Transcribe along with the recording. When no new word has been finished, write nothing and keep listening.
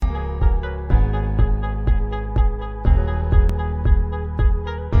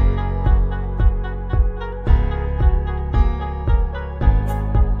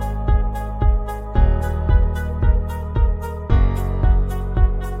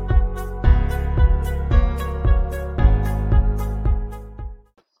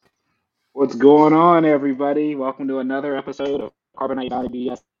What's going on, everybody? Welcome to another episode of Carbonite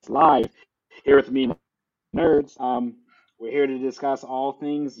BS Live. Here with me, nerds. We're here to discuss all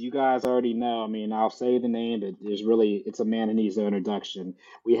things you guys already know. I mean, I'll say the name, but it's a man who needs no introduction.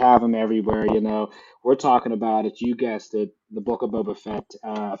 We have him everywhere. We're talking about it. You guessed it, the Book of Boba Fett,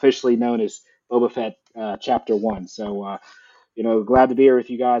 officially known as Boba Fett Chapter One. Glad to be here with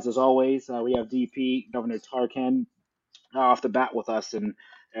you guys as always. We have DP Governor Tarkin off the bat with us, and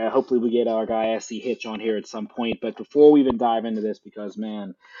hopefully we get our guy SC Hitch on here at some point. But before we even dive into this, because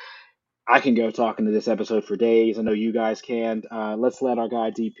man, I can go talking to this episode for days. I know you guys can. Let's let our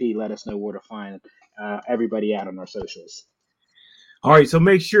guy DP let us know where to find everybody out on our socials. All right, so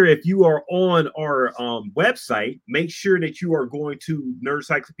make sure if you are on our website, make sure that you are going to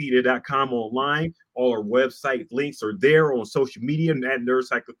nerdcyclopedia.com online. All our website links are there on social media and at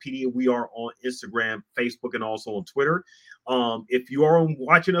Nerdcyclopedia. We are on Instagram, Facebook, and also on Twitter. If you are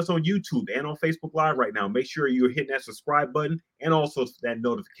watching us on YouTube and on Facebook Live right now, make sure you're hitting that subscribe button and also that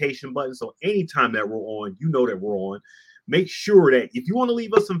notification button. So anytime that we're on, you know that we're on. Make sure that if you want to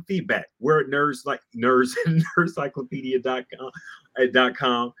leave us some feedback, we're at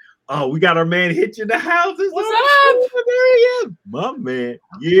nerdcyclopedia.com. Oh, we got our man Hitch in the house. What's up? There he is, my man.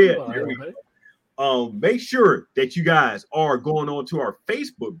 Yeah, there we go. Make sure that you guys are going on to our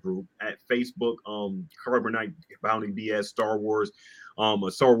Facebook group at Facebook, Carbonite Bounty BS Star Wars, a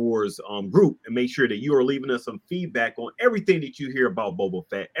Star Wars group, and make sure that you are leaving us some feedback on everything that you hear about Boba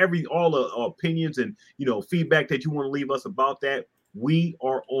Fett, all the opinions and feedback that you want to leave us about that. We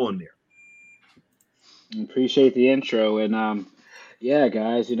are on there. Appreciate the intro, and yeah,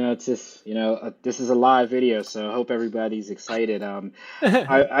 guys, it's just this is a live video, so I hope everybody's excited. I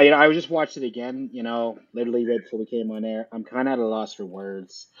just watched it again, literally right before we came on air. I'm kind of at a loss for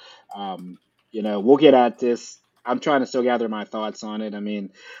words. We'll get at this. I'm trying to still gather my thoughts on it. I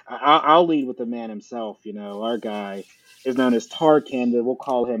mean, I'll lead with the man himself. Our guy is known as Tarkin, but we'll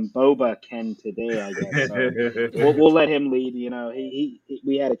call him Boba Ken today, I guess. So we'll let him lead.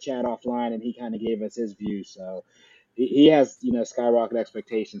 We had a chat offline, and he kind of gave us his view. So he has skyrocket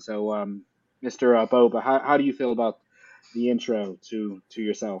expectations. So Mr. Boba, how do you feel about the intro to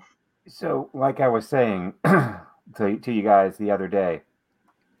yourself? So, like I was saying to you guys the other day,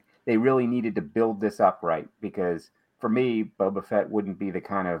 they really needed to build this up right, because for me, Boba Fett wouldn't be the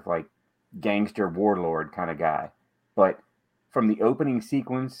kind of like gangster warlord kind of guy. But from the opening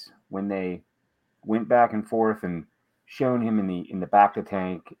sequence, when they went back and forth and shown him in the back of the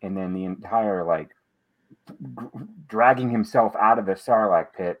tank, and then the entire dragging himself out of the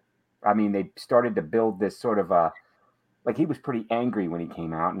Sarlacc pit, I mean, they started to build this sort of he was pretty angry when he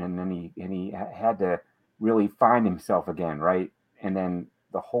came out, and then he had to really find himself again, right? And then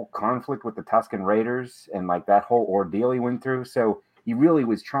the whole conflict with the Tusken Raiders and that whole ordeal he went through. So he really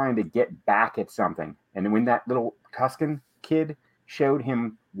was trying to get back at something. And when that little Tusken kid showed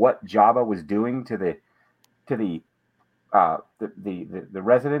him what Jabba was doing to the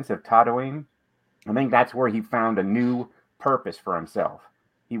residents of Tatooine, I think that's where he found a new purpose for himself.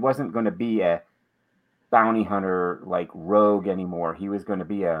 He wasn't going to be a bounty hunter rogue anymore. He was going to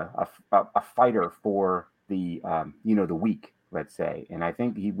be a fighter for the the weak, let's say. And I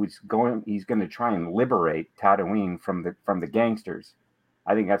think he's going to try and liberate Tatooine from the gangsters.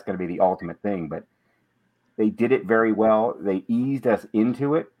 I think that's going to be the ultimate thing. But they did it very well. They eased us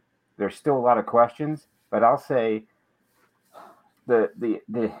into it. There's still a lot of questions, but I'll say the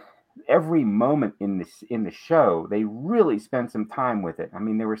every moment in the show, they really spent some time with it. I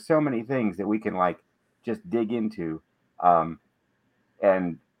mean, there were so many things that we can just dig into,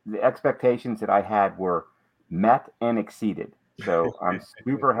 and the expectations that I had were met and exceeded. So I'm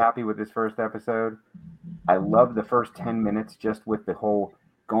super happy with this first episode. I love the first 10 minutes just with the whole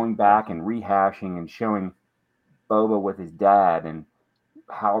going back and rehashing and showing Boba with his dad and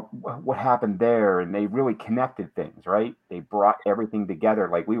what happened there. And they really connected things, right? They brought everything together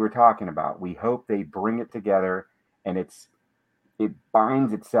like we were talking about. We hope they bring it together and it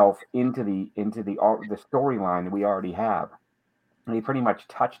binds itself into the storyline that we already have. And they pretty much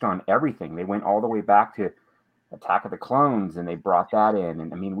touched on everything. They went all the way back to Attack of the Clones, and they brought that in.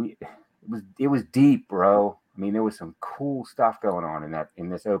 And I mean, it was deep, bro. I mean, there was some cool stuff going on in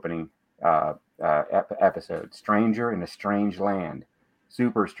this opening episode. Stranger in a Strange Land,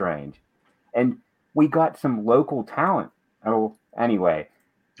 super strange, and we got some local talent. Oh, anyway,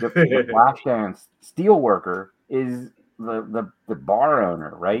 the Flashdance steelworker is the bar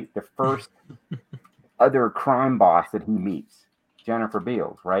owner, right? The first other crime boss that he meets, Jennifer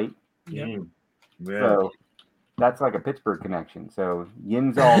Beals, right? Yeah. So That's like a Pittsburgh connection. So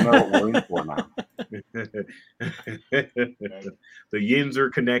Yins all know what we're in for now. The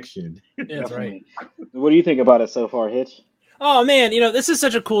Yinzer connection. That's right. Definitely. What do you think about it so far, Hitch? Oh man, this is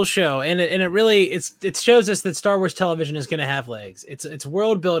such a cool show, and it really it shows us that Star Wars television is going to have legs. It's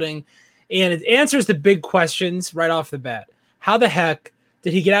world building, and it answers the big questions right off the bat. How the heck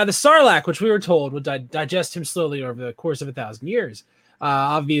did he get out of the Sarlacc, which we were told would digest him slowly over the course of 1,000 years?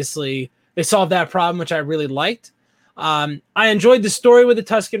 Obviously, they solved that problem, which I really liked. I enjoyed the story with the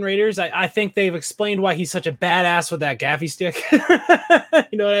Tusken Raiders. I think they've explained why he's such a badass with that gaffy stick.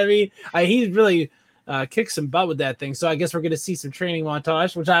 You know what I mean? He really kicked some butt with that thing. So I guess we're going to see some training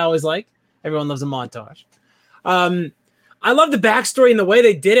montage, which I always like. Everyone loves a montage. I love the backstory, and the way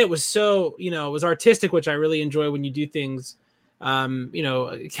they did it was so, it was artistic, which I really enjoy when you do things,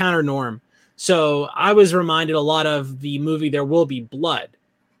 counter norm. So I was reminded a lot of the movie There Will Be Blood,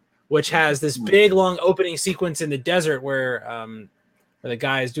 which has this big long opening sequence in the desert where the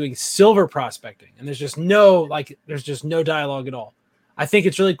guy is doing silver prospecting, and there's just no dialogue at all. I think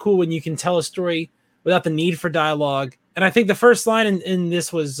it's really cool when you can tell a story without the need for dialogue. And I think the first line in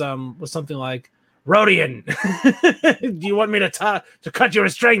this was something like, "Rodian, do you want me to cut your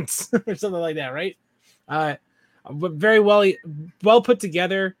restraints?" or something like that, right? Very well put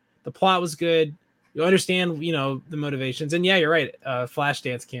together. The plot was good. You understand, the motivations. And yeah, you're right.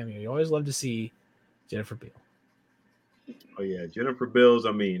 Flashdance cameo. You always love to see Jennifer Beal. Oh yeah, Jennifer Beals.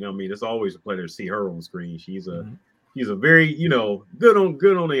 I mean, it's always a pleasure to see her on screen. She's a very, good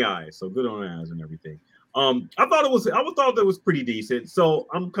on the eyes. So good on the eyes and everything. I thought that was pretty decent. So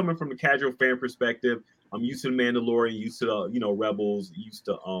I'm coming from a casual fan perspective. I'm used to the Mandalorian, used to the, Rebels, used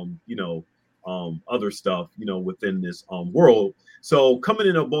to other stuff, within this world. So coming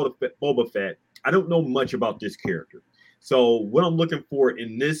into Boba Fett, I don't know much about this character. So what I'm looking for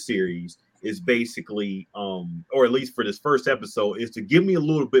in this series is basically, or at least for this first episode, is to give me a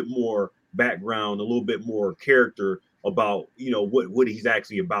little bit more background, a little bit more character about, what he's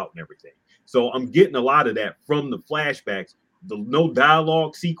actually about and everything. So I'm getting a lot of that from the flashbacks. The no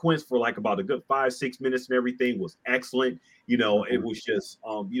dialogue sequence for like about a good 5-6 minutes and everything was excellent. It was just,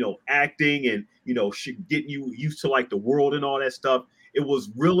 acting and, getting you used to like the world and all that stuff. It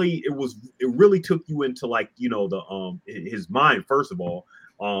really took you into like, the his mind, first of all.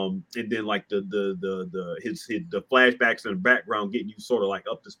 And then like the flashbacks in the background, getting you sort of like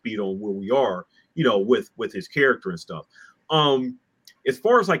up to speed on where we are, with his character and stuff. As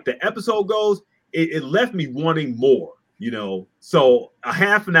far as like the episode goes, it left me wanting more, so a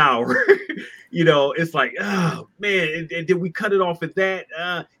half an hour, it's like, oh man, and did we cut it off at that?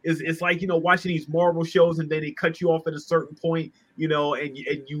 It's like, watching these Marvel shows and then they cut you off at a certain point, and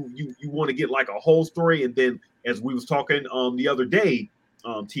you want to get like a whole story. And then as we was talking the other day,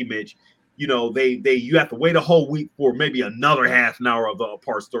 T Mitch, you have to wait a whole week for maybe another half an hour of a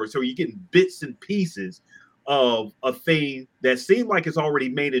part story. So you're getting bits and pieces of a thing that seemed like it's already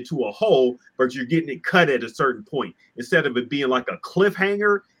made into a whole, but you're getting it cut at a certain point. Instead of it being like a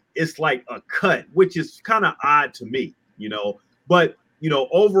cliffhanger, it's like a cut, which is kind of odd to me, But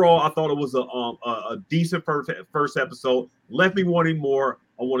overall, I thought it was a decent first episode. Left me wanting more.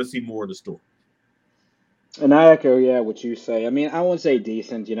 I want to see more of the story. And I echo, what you say. I mean, I won't say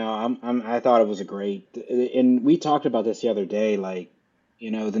decent. I thought it was a great, and we talked about this the other day. Like, the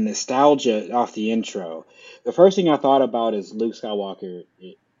nostalgia off the intro. The first thing I thought about is Luke Skywalker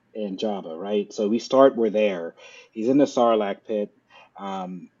and Jabba, right? So we're there. He's in the Sarlacc pit. My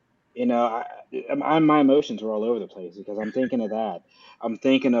emotions were all over the place because I'm thinking of that. I'm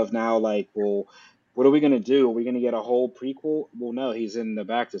thinking of now, like, well, what are we going to do? Are we going to get a whole prequel? Well, no, he's in the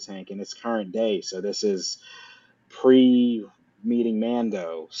Bacta tank and it's current day. So this is pre-meeting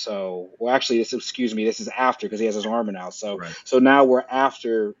Mando. So, well, actually, this is after because he has his armor now. So, Right. So now we're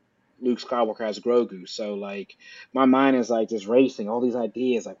after Luke Skywalker as Grogu. So, like, my mind is like just racing all these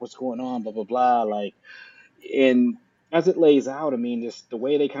ideas, like what's going on, blah blah blah. Like, and as it lays out, I mean, just the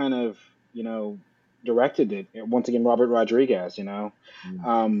way they kind of, directed it. Once again, Robert Rodriguez,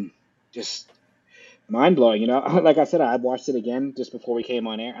 just mind blowing. Like I said, I watched it again just before we came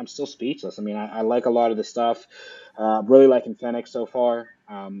on air. I'm still speechless. I mean, I like a lot of the stuff. Really liking Fennec so far.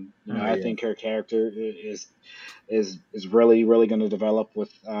 I think her character is really really going to develop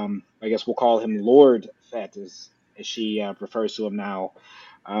with. I guess we'll call him Lord Fett as she refers to him now.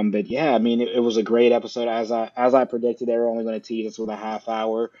 But yeah, I mean, it was a great episode. As I predicted, they were only going to tease us with a half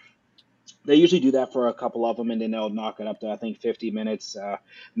hour. They usually do that for a couple of them, and then they'll knock it up to, I think, 50 minutes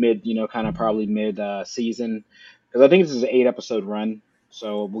probably mid season. Because I think this is an 8-episode run,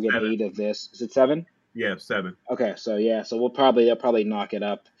 so we'll get 8 of this. Is it 7? Yeah, 7. Okay, so yeah, so they'll probably knock it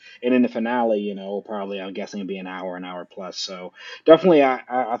up, and in the finale, will probably, I'm guessing, be an hour plus. So definitely,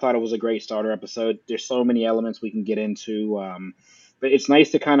 I thought it was a great starter episode. There's so many elements we can get into, but it's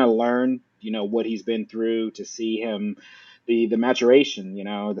nice to kind of learn, what he's been through, to see him, the maturation,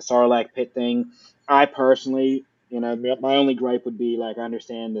 the Sarlacc pit thing. I personally, my only gripe would be, like, I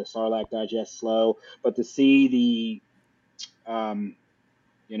understand the Sarlacc digest slow, but to see um,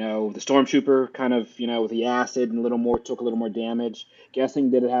 the stormtrooper kind of, with the acid and took a little more damage.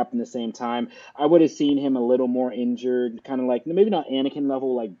 Guessing did it happen the same time? I would have seen him a little more injured, kind of like maybe not Anakin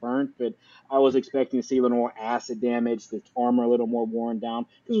level, like burnt, but I was expecting to see a little more acid damage, the armor a little more worn down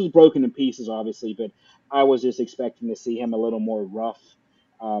because it was broken in pieces, obviously. But I was just expecting to see him a little more rough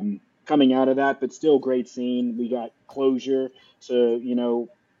coming out of that. But still, great scene. We got closure to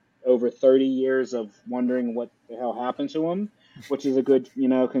over 30 years of wondering what the hell happened to him, which is a good,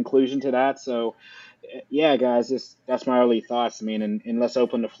 conclusion to that. So, yeah, guys, that's my early thoughts. I mean, and let's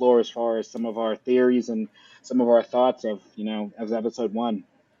open the floor as far as some of our theories and some of our thoughts of, of episode 1.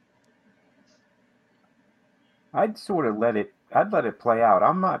 I'd let it play out.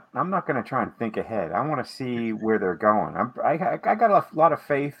 I'm not going to try and think ahead. I want to see where they're going. I got a lot of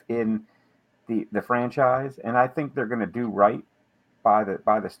faith in the franchise, and I think they're going to do right by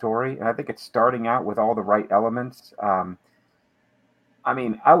the story. And I think it's starting out with all the right elements. I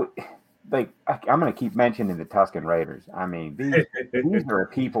mean, I'm going to keep mentioning the Tusken Raiders. I mean, these are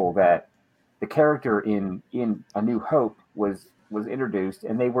people that the character in A New Hope was introduced,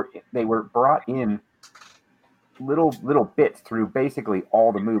 and they were brought in little bits through basically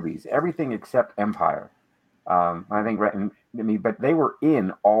all the movies, everything except Empire. I think, but they were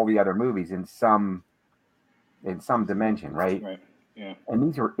in all the other movies in some dimension, right? Right. Yeah. And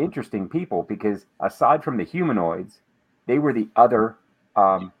these were interesting people because aside from the humanoids, they were the other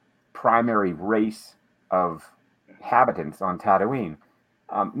primary race of inhabitants on Tatooine.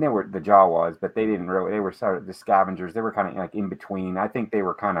 They were the Jawas, but they were sort of the scavengers. They were kind of like in between. I think they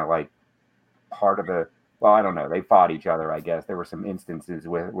were kind of like part of well, I don't know. They fought each other, I guess. There were some instances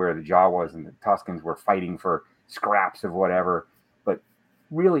where the Jawas and the Tuskens were fighting for scraps of whatever, but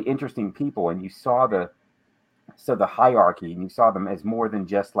really interesting people. And you saw the hierarchy, and you saw them as more than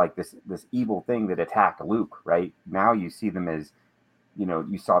just like this evil thing that attacked Luke, right? Now you see them as,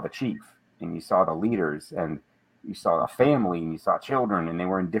 you saw the chief, and you saw the leaders, and you saw a family, and you saw children, and they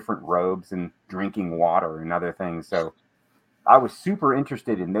were in different robes and drinking water and other things. So I was super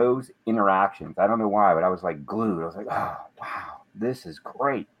interested in those interactions. I don't know why, but I was like glued. I was like, oh, wow, this is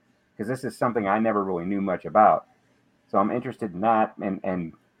great. Because this is something I never really knew much about. So I'm interested in that.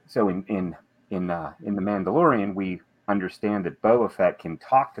 And so in The Mandalorian, we understand that Boba Fett can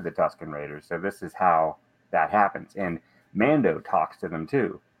talk to the Tusken Raiders. So this is how that happens. And Mando talks to them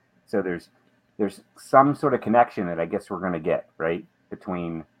too. So there's some sort of connection that I guess we're going to get, right,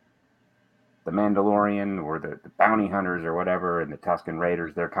 between the Mandalorian or the bounty hunters or whatever and the Tusken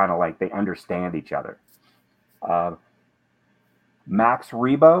Raiders. They're kind of like, they understand each other. Max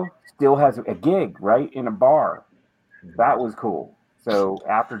Rebo still has a gig, right, in a bar. That was cool. So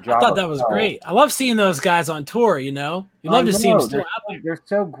after Jabba, I thought that was great. I love seeing those guys on tour. You love to see them still out there. They're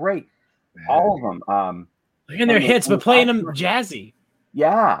so great, all of them. In their hits, but playing them jazzy.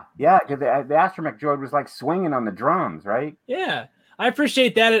 Yeah, because the astromech droid was like swinging on the drums, right? Yeah, I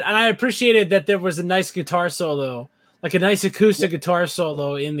appreciate that, and I appreciated that there was a nice guitar solo, like a nice acoustic guitar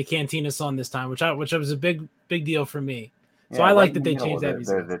solo in the Cantina song this time, which was a big deal for me. So I like that they changed that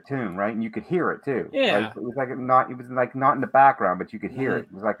music. The tune, right? And you could hear it too. Yeah. It was not in the background, but you could hear it.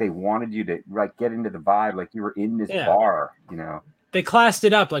 It was like they wanted you to like get into the vibe, like you were in this bar, They classed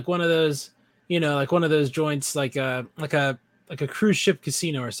it up like one of those, joints, like a cruise ship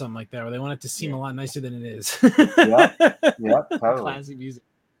casino or something like that, where they want it to seem a lot nicer than it is. Yep, totally. Classic music.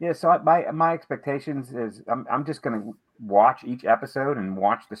 Yeah, so my expectations is I'm just going to watch each episode and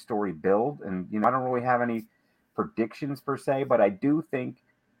watch the story build, and I don't really have any predictions per se, but I do think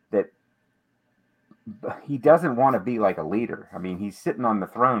that he doesn't want to be like a leader. I mean, he's sitting on the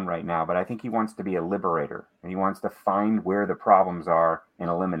throne right now, but I think he wants to be a liberator, and he wants to find where the problems are and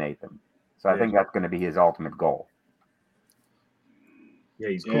eliminate them. So I think that's going to be his ultimate goal. Yeah,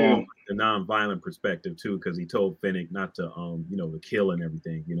 he's cool from the non-violent perspective too, because he told Fennec not to, to kill and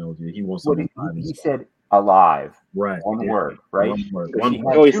everything. He wants to. He said alive, right? One word, right? One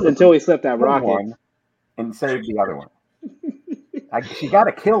word. Until he slipped that rocket and saved the other one. You got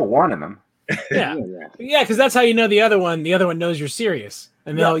to kill one of them. Yeah, because that's how the other one. The other one knows you're serious,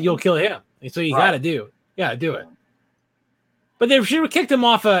 and you'll kill him. So you got to do it. But they should have kicked him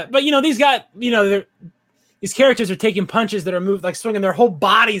off. But these guys, these characters are taking punches that are moved, like swinging their whole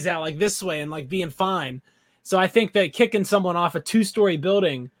bodies out like this way and like being fine. So I think that kicking someone off a 2-story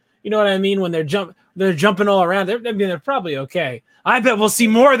building, you know what I mean? When they're jumping all around, they're probably okay. I bet we'll see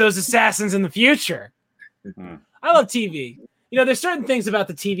more of those assassins in the future. Mhm. I love TV. You know, there's certain things about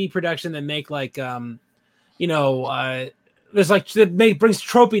the TV production that make like, there's like that brings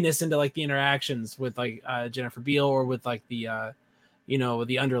tropiness into like the interactions with like Jennifer Beal or with like the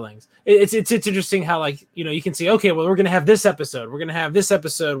the underlings. It's interesting how like you can see, okay, well, we're gonna have this episode. We're gonna have this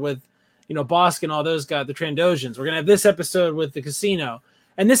episode with Bosk and all those guys, the Trandoshan's. We're gonna have this episode with the casino,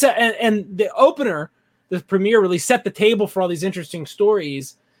 and this and the opener, the premiere really set the table for all these interesting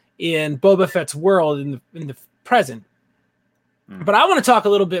stories in Boba Fett's world in the present. But I want to talk a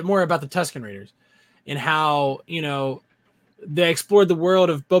little bit more about the Tusken Raiders and how they explored the world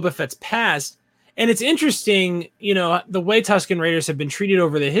of Boba Fett's past. And it's interesting, the way Tusken Raiders have been treated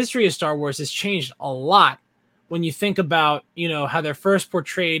over the history of Star Wars has changed a lot when you think about, how they're first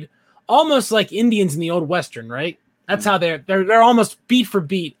portrayed almost like Indians in the old Western, right? That's how they're almost beat for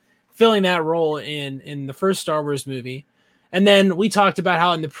beat filling that role in the first Star Wars movie. And then we talked about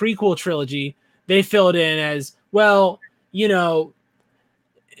how in the prequel trilogy, they filled in as, well,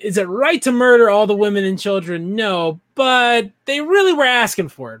 is it right to murder all the women and children? No, but they really were asking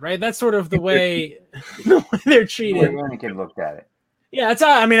for it, right? That's sort of the way they're treated. Anakin looked at it. Yeah, that's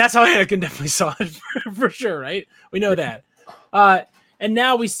how Anakin definitely saw it for sure, right? We know that. And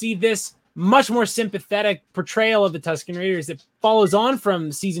now we see this much more sympathetic portrayal of the Tusken Raiders that follows on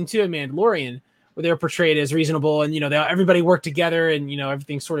from season 2 of Mandalorian, where they're portrayed as reasonable and everybody worked together and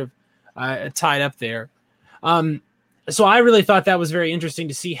everything's sort of tied up there. So I really thought that was very interesting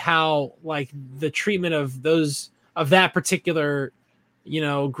to see how like the treatment of that particular,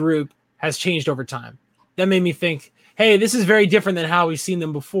 group has changed over time. That made me think, hey, this is very different than how we've seen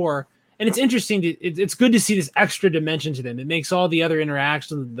them before. And it's interesting. It's good to see this extra dimension to them. It makes all the other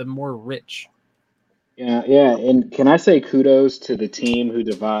interactions the more rich. Yeah. And can I say kudos to the team who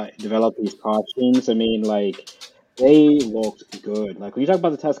developed these costumes? I mean, like, they looked good. Like, when you talk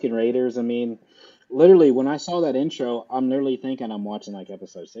about the Tusken Raiders, I mean, literally, when I saw that intro, I'm literally thinking I'm watching like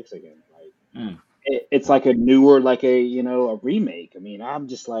episode 6 again. Like, it's like a newer, like a remake. I mean, I'm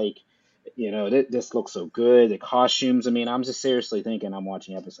just like, this looks so good. The costumes. I mean, I'm just seriously thinking I'm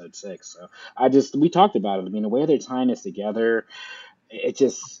watching episode 6. So we talked about it. I mean, the way they're tying this together, it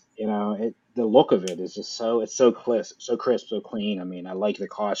just, the look of it is just it's so crisp, so clean. I mean, I like the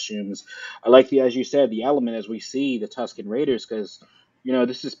costumes. I like as you said, the element as we see the Tusken Raiders, because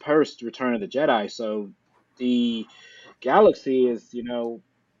this is post Return of the Jedi, so the galaxy is,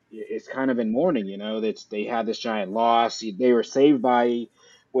 it's kind of in mourning. That they had this giant loss. They were saved by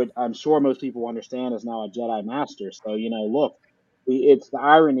what I'm sure most people understand is now a Jedi Master. So look, it's the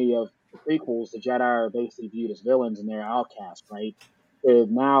irony of the prequels. The Jedi are basically viewed as villains and they're outcasts, right?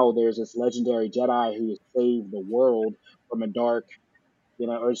 And now there's this legendary Jedi who has saved the world from a dark,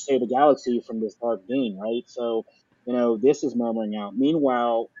 or saved the galaxy from this dark being, right? So. This is murmuring out.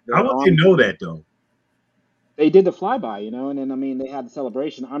 Meanwhile, how would they know that though? They did the flyby, and then I mean they had the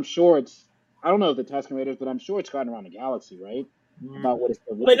celebration. I'm sure I don't know if the Tusken Raiders, but I'm sure it's gotten around the galaxy, right? About what it's.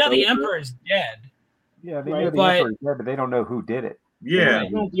 But now the Emperor is dead. Yeah, they know the Emperor is dead, but they don't know who did it. Yeah, you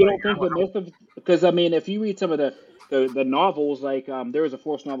don't think the myth of, because I mean, if you read some of the novels, like there was a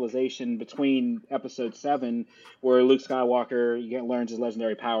forced novelization between episode 7 where Luke Skywalker learns his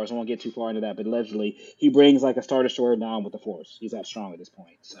legendary powers. I won't get too far into that, but allegedly he brings like a Star Destroyer down with the Force. He's that strong at this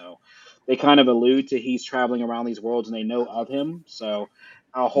point. So they kind of allude to he's traveling around these worlds and they know of him. So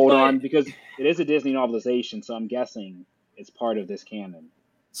I'll hold on because it is a Disney novelization. So I'm guessing it's part of this canon.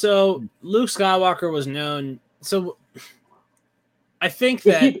 So Luke Skywalker was known. So I think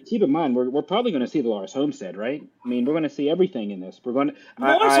that keep in mind we're probably going to see the Lars Homestead, right? I mean, we're going to see everything in this. We're going to.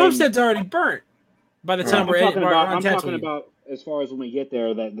 Lars Homestead's already burnt by the time we're I'm talking about as far as when we get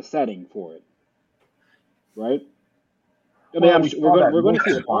there, the setting for it, right? I mean, we're going to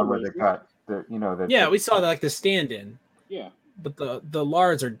see the part where they cut we saw like the stand-in. Yeah, but the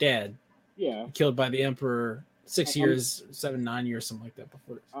Lars are dead. Yeah, killed by the Emperor 9 years, something like that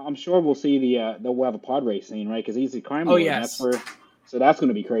before this. I'm sure we'll see we'll have a pod race scene, right? Because he's a crime lord. Oh yes. So that's going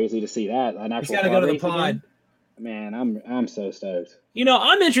to be crazy to see that. An actual. He's got to go to the pod. Again. Man, I'm so stoked.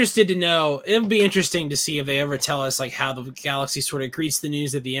 I'm interested to know. It'll be interesting to see if they ever tell us like how the galaxy sort of greets the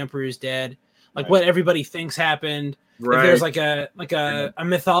news that the Emperor is dead, like what everybody thinks happened. Right. If there's like a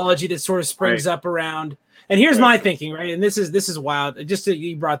mythology that sort of springs up around. And here's my thinking, right? And this is wild. Just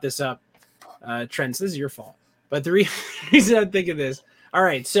you brought this up, Trent. So this is your fault. But the reason I'm thinking this. All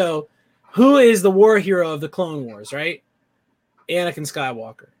right, so who is the war hero of the Clone Wars, right? Anakin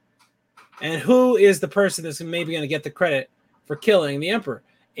Skywalker. And who is the person that's maybe going to get the credit for killing the Emperor?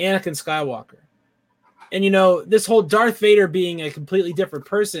 Anakin Skywalker. And, this whole Darth Vader being a completely different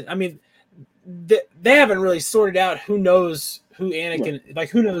person, I mean, they haven't really sorted out who knows who Anakin,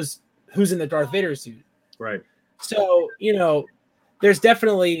 who knows who's in the Darth Vader suit. Right. So, there's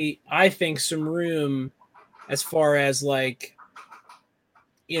definitely, I think, some room as far as for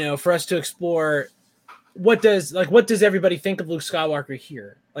us to explore what does everybody think of Luke Skywalker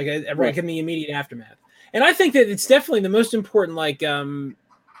here, in the immediate aftermath. And I think that it's definitely the most important,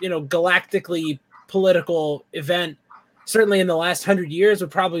 galactically political event, certainly in the last 100 years,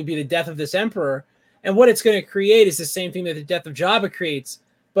 would probably be the death of this emperor. And what it's going to create is the same thing that the death of Jabba creates,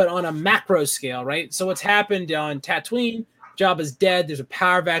 but on a macro scale, right? So what's happened on Tatooine, Jabba's dead. There's a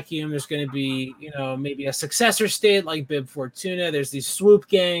power vacuum. There's going to be, maybe a successor state like Bib Fortuna. There's these swoop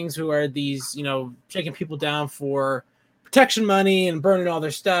gangs who are these, taking people down for protection money and burning all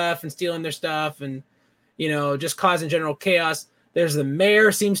their stuff and stealing their stuff and, just causing general chaos. There's the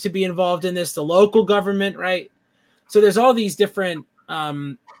mayor seems to be involved in this, the local government, right? So there's all these different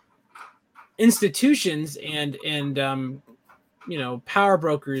institutions and power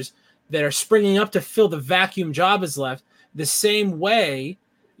brokers that are springing up to fill the vacuum Jabba's left. The same way,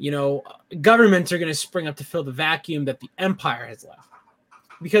 governments are going to spring up to fill the vacuum that the Empire has left.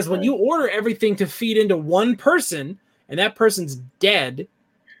 Because when you order everything to feed into one person and that person's dead,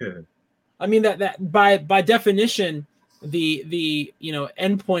 I mean that by definition, the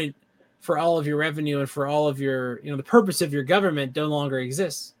endpoint for all of your revenue and for all of your the purpose of your government no longer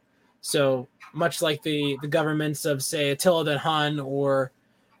exists. So much like the governments of, say, Attila the Hun or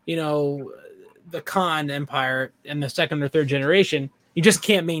the Khan Empire in the second or third generation, you just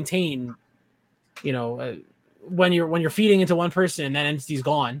can't maintain when you're feeding into one person and that entity's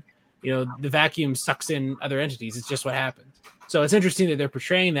gone, the vacuum sucks in other entities. It's just what happens. So it's interesting that they're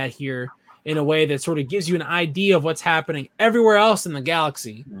portraying that here in a way that sort of gives you an idea of what's happening everywhere else in the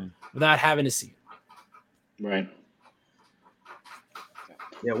galaxy without having to see it. Right.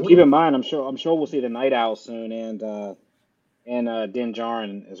 Yeah. Keep in mind, I'm sure we'll see the Night Owl soon and Din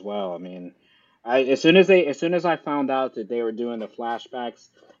Djarin as well. I mean, as soon as I found out that they were doing the flashbacks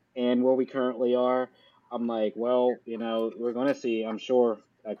and where we currently are, I'm like, well, we're gonna see, I'm sure,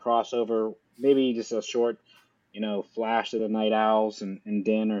 a crossover, maybe just a short, flash of the Night Owls and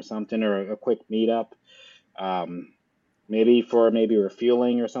Din or something, or a quick meetup, maybe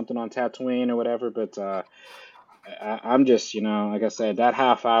refueling or something on Tatooine or whatever. But I'm just, like I said, that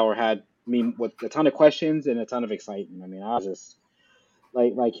half hour had me with a ton of questions and a ton of excitement. I mean, I was just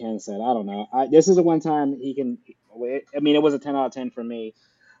like Ken said, I don't know. This is the one time he can. I mean, it was a 10 out of 10 for me.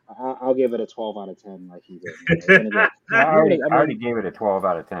 I'll give it a 12 out of 10, like he did. I already gave it a 12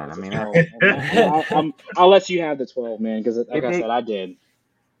 out of 10. I mean, I'll let you have the 12, man, because like I said, I did.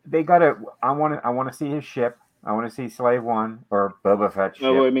 They gotta. I want to see his ship. I want to see Slave One or Boba Fett's ship.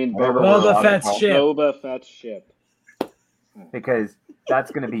 No, I mean Boba Fett's ship. Boba Fett's ship. Because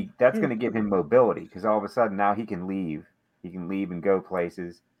that's gonna give him mobility. Because all of a sudden now he can leave. He can leave and go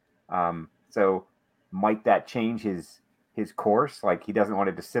places. So might that change his course? Like, he doesn't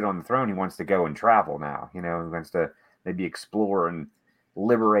want to sit on the throne. He wants to go and travel now. He wants to maybe explore and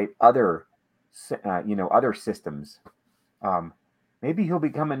liberate other systems. Maybe he'll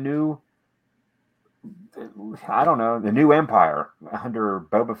become the new empire under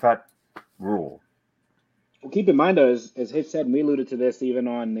Boba Fett rule. Well, keep in mind, though, as Hit said, and we alluded to this even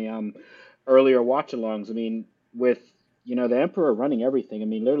on the earlier watch-alongs. I mean, with the Emperor running everything. I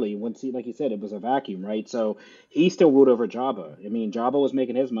mean, literally, like you said, it was a vacuum, right? So he still ruled over Jabba. I mean, Jabba was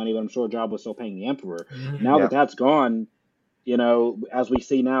making his money, but I'm sure Jabba was still paying the Emperor. Now that that's gone, as we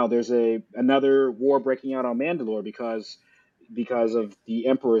see now, there's another war breaking out on Mandalore because of the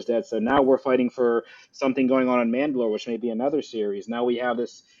Emperor's death. So now we're fighting for something going on in Mandalore, which may be another series. Now we have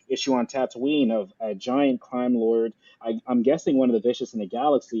this issue on Tatooine of a giant crime lord. I'm guessing one of the vicious in the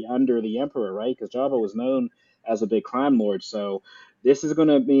galaxy under the Emperor, right? Because Jabba was known as a big crime lord. So this is going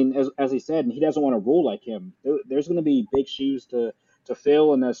to mean, as he said, and he doesn't want to rule like him. There's going to be big shoes to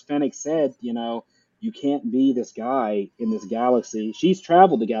fill. And as Fennec said, you can't be this guy in this galaxy. She's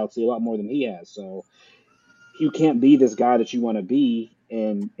traveled the galaxy a lot more than he has. So you can't be this guy that you want to be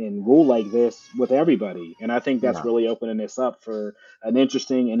and rule like this with everybody. And I think that's really opening this up for an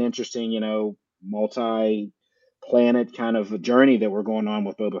interesting, multi-planet kind of a journey that we're going on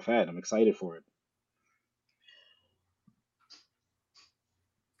with Boba Fett. I'm excited for it.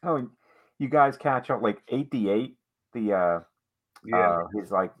 Oh, you guys catch up like 8D8,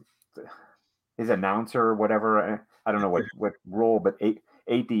 his announcer or whatever. I don't know what role, but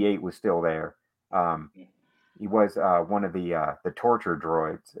 8D8 was still there. he was one of the torture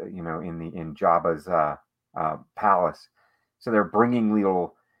droids, in Jabba's palace. So they're bringing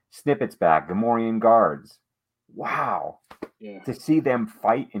little snippets back, Gamorrean guards. Wow, Yeah. to see them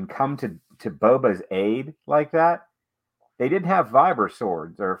fight and come to Boba's aid like that. They didn't have vibra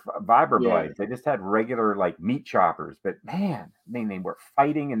swords or vibra blades. They just had regular like meat choppers. But man, they were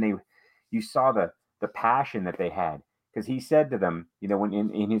fighting, and you saw the passion that they had, because he said to them, when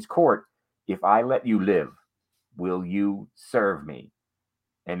in his court, if I let you live, will you serve me?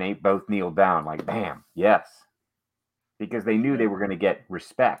 And they both kneeled down like, bam, yes, because they knew they were going to get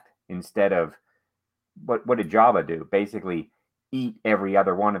respect instead of what did Jabba do? Basically, eat every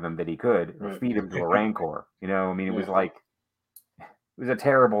other one of them that he could, or feed him to a rancor. It was like, it was a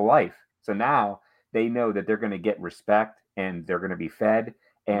terrible life. So now they know that they're going to get respect and they're going to be fed.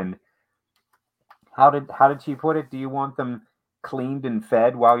 And how did she put it? Do you want them cleaned and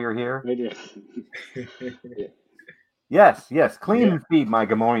fed while you're here? Yes. Clean and feed my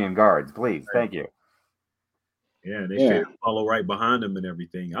Gamorrean guards, please. Thank you. Yeah, they should follow right behind them and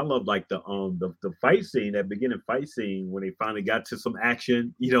everything. I love like the fight scene, that beginning fight scene when they finally got to some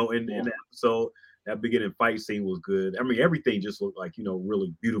action, in the episode. That beginning fight scene was good. I mean, everything just looked like,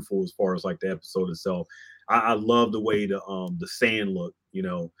 really beautiful as far as like the episode itself. I love the way the sand looked,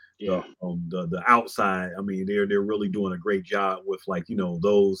 the outside. I mean, they're really doing a great job with like,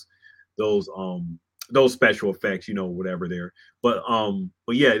 those special effects, whatever there. But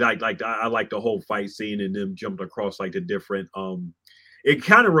yeah, like I like the whole fight scene and them jumping across like the different it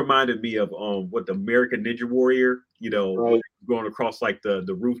kind of reminded me of what the American Ninja Warrior, going across like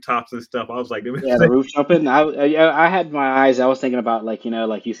the rooftops and stuff. I was like, yeah, the roof jumping. I had my eyes. I was thinking about like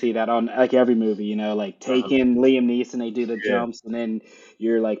like you see that on like every movie. Like Taken, Liam Neeson, they do the jumps, and then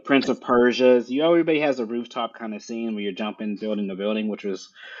you're like Prince of Persia's. Everybody has a rooftop kind of scene where you're jumping, building the building, which was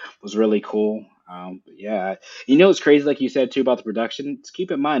really cool. But yeah, it's crazy, like you said too about the production. Just keep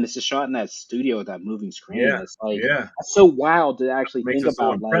in mind, this is shot in that studio with that moving screen. It's like that's so wild to actually makes think it so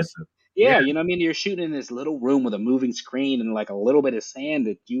about. Like, impressive. yeah, I mean, you're shooting in this little room with a moving screen and like a little bit of sand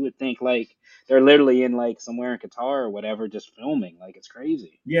that you would think like they're literally in like somewhere in Qatar or whatever, just filming. Like it's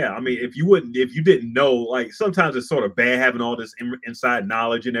crazy. Yeah, I mean, if you didn't know, like sometimes it's sort of bad having all this inside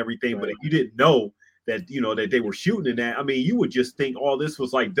knowledge and everything, but if you didn't know that that they were shooting in that, I mean, you would just think all this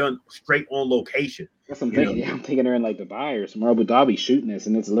was like done straight on location. That's what I'm thinking. Yeah, I'm thinking they're in like Dubai or some Abu Dhabi shooting this,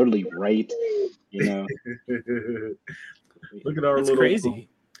 and it's literally right. Look at our That's little crazy.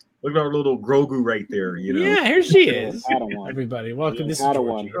 Look at our little Grogu right there. Yeah, here she is. Padawan. Everybody, welcome. This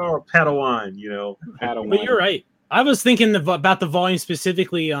Padawan. is Georgie. Padawan. Padawan. But you're right. I was thinking about the volume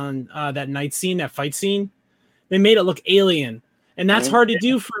specifically on that night scene, that fight scene. They made it look alien, and that's hard to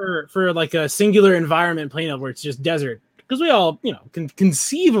do for like a singular environment playing out where it's just desert. Because we all, can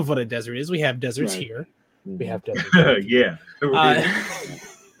conceive of what a desert is. We have deserts here. We have deserts. Yeah.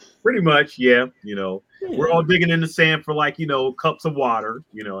 Pretty much, yeah. We're all digging in the sand for like, cups of water,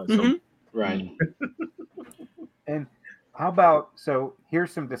 Right. And how about, so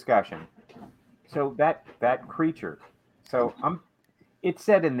here's some discussion. So that creature, so it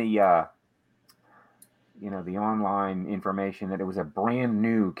said in the the online information that it was a brand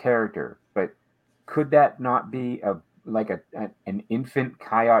new character, but could that not be an infant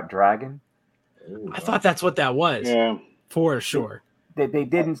Kayat dragon? I thought that's what that was. Yeah, for sure. They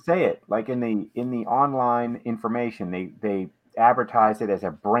didn't say it. Like in the online information, they advertised it as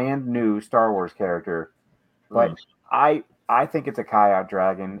a brand new Star Wars character, but I think it's a Kayat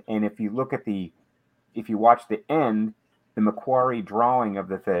dragon. And if you watch the end, the Macquarie drawing of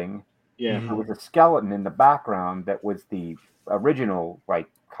the thing, there was a skeleton in the background that was the original like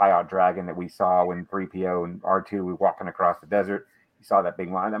Kayat dragon that we saw when 3PO and R2 were walking across the desert. You saw that big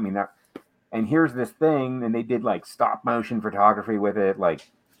line. I mean that. And here's this thing, and they did like stop motion photography with it, like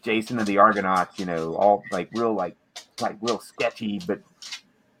Jason of the Argonauts, all like real sketchy, but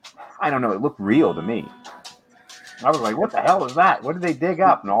I don't know, it looked real to me. I was like, what the hell is that? What did they dig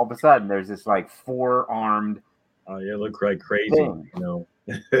up? And all of a sudden there's this like 4-armed. Oh yeah, it looked like crazy,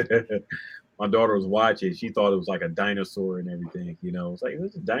 My daughter was watching, she thought it was like a dinosaur and everything, It's like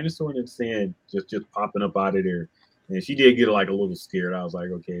there's a dinosaur in the sand just popping up out of there. And she did get like a little scared. I was like,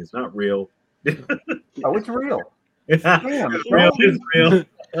 okay, it's not real. Oh, it's real. Damn, it's real.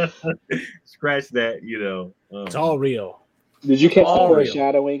 Scratch that, It's all real. Did you catch the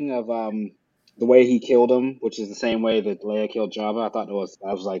foreshadowing of the way he killed him, which is the same way that Leia killed Jabba? I thought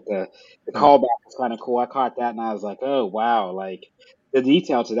I was like the callback was kind of cool. I caught that and I was like, oh wow, like the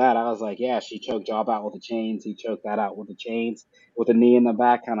detail to that. I was like, yeah, she choked Jabba out with the chains. He choked that out with the chains, with the knee in the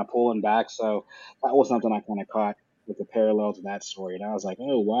back, kind of pulling back. So that was something I kind of caught with the parallel to that story. And I was like,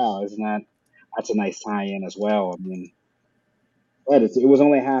 oh wow, isn't that that's a nice tie-in as well. I mean, but it was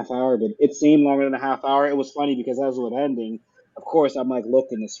only a half hour, but it seemed longer than a half hour. It was funny because as it was ending, of course, I'm like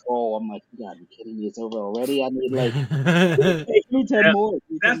looking to scroll. I'm like, you gotta be kidding me! It's over already. I need like give me 10 Yeah, more, give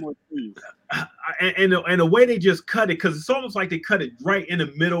me 10 that's more, please. and the way they just cut it, because it's almost like they cut it right in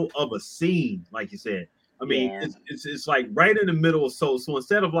the middle of a scene, like you said. I mean, Yeah, it's like right in the middle. So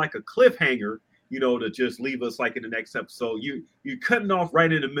instead of like a cliffhanger, to just leave us like in the next episode, you cutting off right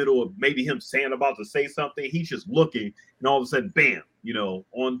in the middle of maybe him saying about to say something. He's just looking, and all of a sudden, bam,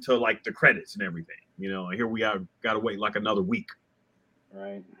 on to like the credits and everything. And here we are, got to wait like another week.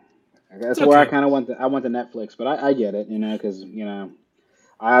 right. It's That's where I okay. kind of want the Netflix, but I get it, because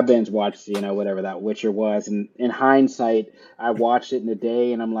I binge watched, whatever that Witcher was, and in hindsight, I watched it in a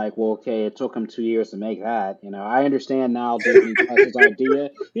day, and I'm like, well, okay, it took them 2 years to make that. I understand now Disney Plus's idea.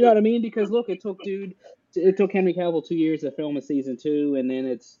 You know what I mean? Because look, it took Henry Cavill 2 years to film a season two, and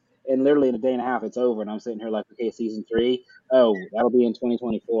then and literally in a day and a half, it's over, and I'm sitting here like, okay, season three, oh, that'll be in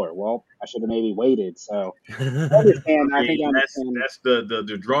 2024. Well, I should have maybe waited. So I understand. I I think mean, I that's understand. that's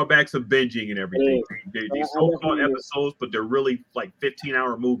the drawbacks of binging and It everything. is. So They I so-called definitely episodes, but they're really like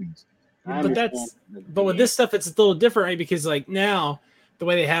 15-hour movies. I But understand. but with this stuff, it's a little different, right? Because like now, the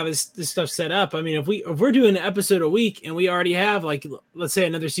way they have this stuff set up, I mean, if we're doing an episode a week and we already have like, let's say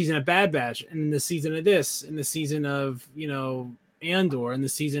another season of Bad Batch, and the season of this, and the season of Andor, and the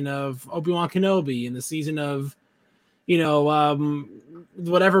season of Obi-Wan Kenobi, and the season of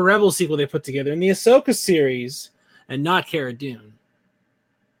whatever Rebel sequel they put together, and the Ahsoka series, and not Cara Dune.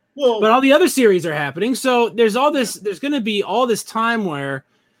 Well, But all the other series are happening, so there's all this. There's going to be all this time where,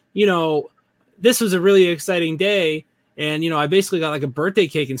 this was a really exciting day, and I basically got like a birthday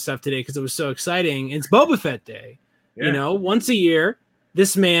cake and stuff today because it was so exciting. It's Boba Fett Day. yeah. Once a year,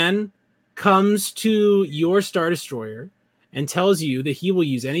 this man comes to your Star Destroyer and tells you that he will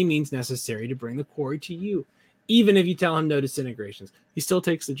use any means necessary to bring the quarry to you, even if you tell him no disintegrations. He still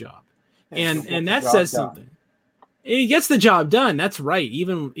takes the job, and that says something. He gets the job done. That's right,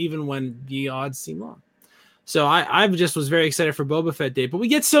 even when the odds seem long. So I just was very excited for Boba Fett Day, but we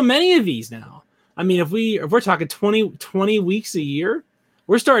get so many of these now. I mean, if we're talking 20 weeks a year,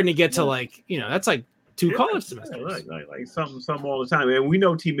 we're starting to get to like, that's like two college semesters. Like something all the time. And we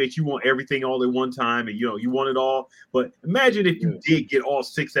know, teammates, you want everything all at one time, and you want it all. But imagine if you did get all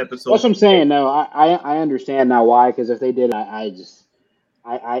 6 episodes. That's what I'm saying. No, I understand now why. Because if they did, I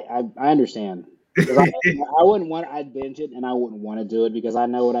understand. Because I wouldn't want. I'd binge it, and I wouldn't want to do it because I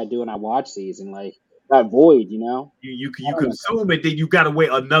know what I do when I watch these, and like that void, You consume it, then you got to wait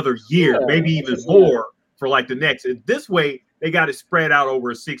another year, Yeah, maybe even more for like the next. And this way, they got it spread out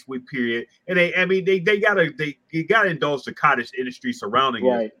over a 6-week period, and they gotta indulge the cottage industry surrounding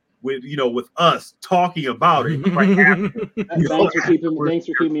it with with us talking about it right after. Thanks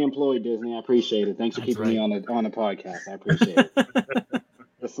for keeping me employed, Disney. I appreciate it. Thanks for keeping me on the podcast. I appreciate it.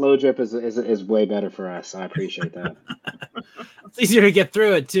 The slow drip is way better for us. I appreciate that. It's easier to get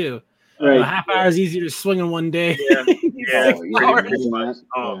through it too. Right. A half hour is easier to swing in one day. Yeah.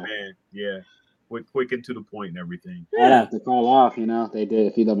 Oh man, yeah. Quick and to the point and everything. I'd have to call off, They did.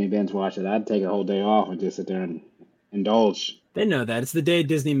 If you let me binge watch it, I'd take a whole day off and just sit there and indulge. They know that. It's the day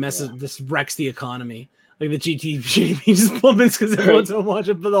Disney this wrecks the economy. Like the GTP just plummets because everyone's gonna watch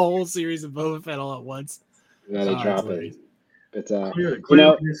it for the whole series of Boba Fett all at once. Yeah, they drop it. But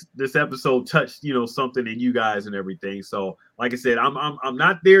clearly this episode touched something in you guys and everything. So like I said, I'm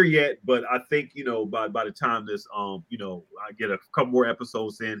not there yet, but I think by the time this I get a couple more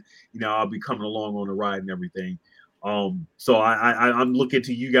episodes in, I'll be coming along on the ride and everything. So I'm looking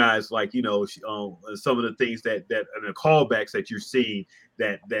to you guys like some of the things that and the callbacks that you're seeing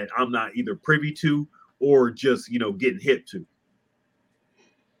that I'm not either privy to or just getting hip to.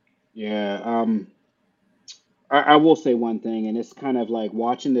 Yeah. I will say one thing, and it's kind of like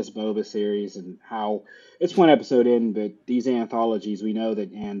watching this Boba series and how it's one episode in, but these anthologies, we know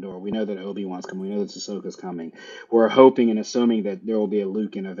that Andor, we know that Obi-Wan's coming, we know that Ahsoka's coming. We're hoping and assuming that there will be a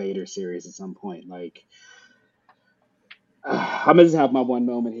Luke and a Vader series at some point. Like, I'm gonna just have my one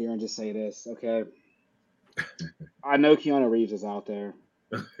moment here and just say this, okay? I know Keanu Reeves is out there.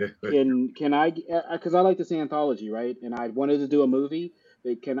 Can I? Because I like this anthology, right? And I wanted to do a movie.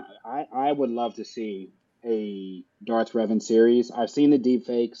 But I would love to see a Darth Revan series. I've seen the deep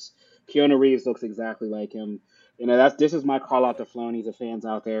fakes. Keanu Reeves looks exactly like him. This is my call out to Filoni, the fans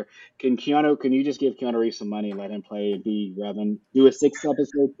out there. Can you just give Keanu Reeves some money and let him play and be Revan? Do a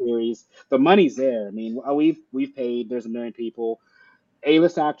 6-episode series. The money's there. I mean, we've paid. There's a million people.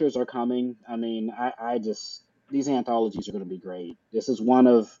 A-list actors are coming. I mean, I just these anthologies are going to be great. This is one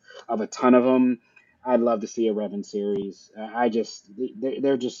of a ton of them. I'd love to see a Revan series.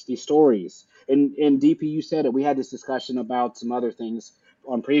 They're just these stories. And DP, you said it. We had this discussion about some other things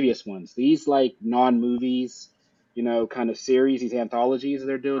on previous ones. These like non-movies, kind of series, these anthologies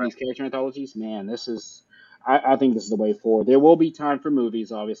they're doing, these character anthologies. Man, this is. I think this is the way forward. There will be time for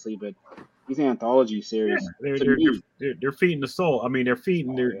movies, obviously, but these anthology series, to me, they're feeding the soul. I mean, they're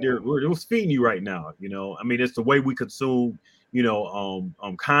feeding. We're feeding you right now. I mean, it's the way we consume.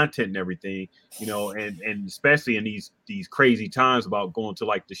 Content and everything. And especially in these crazy times about going to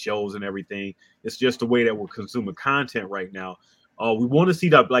like the shows and everything. It's just the way that we're consuming content right now. We want to see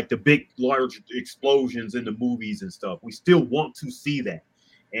the big, large explosions in the movies and stuff. We still want to see that.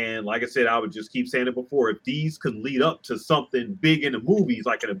 And like I said, I would just keep saying it before. If these could lead up to something big in the movies,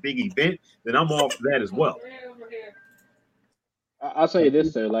 like in a big event, then I'm all for that as well. I'll tell you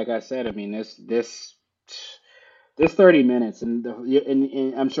this though. Like I said, I mean this 30 minutes, and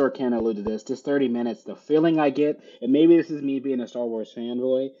I'm sure Ken alluded to this. This 30 minutes, the feeling I get, and maybe this is me being a Star Wars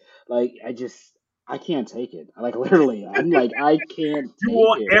fanboy. Like I can't take it. Like literally, I'm like I can't. You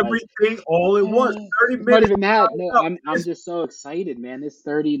want it. everything all at once. 30 minutes. Not even that. No, I'm just so excited, man. This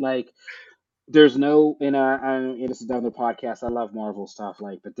 30, like, there's no. And this is another podcast. I love Marvel stuff,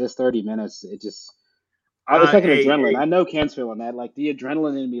 but this 30 minutes, it just. It's like an adrenaline. I know Ken's feeling that. Like the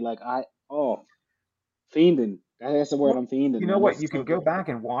adrenaline in me, fiending. That's the word. I'm fiending. You know what? You can go back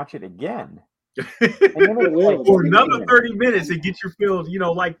and watch it again. For another 30 minutes and get your feels,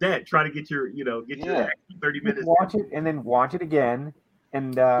 like that. Try to get your, your 30 minutes. Watch it and then watch it again.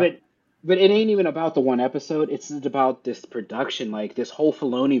 And but it ain't even about the one episode. It's about this production, like this whole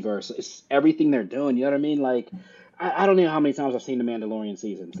Filoni-verse. It's everything they're doing. You know what I mean? Like, I don't know how many times I've seen the Mandalorian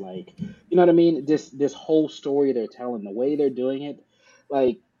seasons. Like, you know what I mean? This whole story they're telling, the way they're doing it,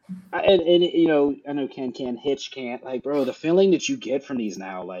 like. I know Ken Hitch can't, like, bro, the feeling that you get from these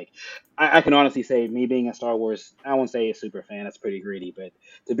now, like, I can honestly say, me being a Star Wars, I won't say a super fan, that's pretty greedy, but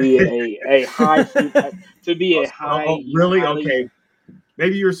to be a high, really? Okay.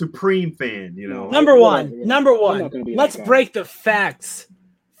 Maybe you're a supreme fan, Number one, let's break the facts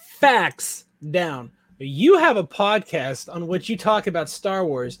down. You have a podcast on which you talk about Star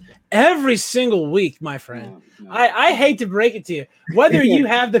Wars every single week, my friend. No. I hate to break it to you. Whether you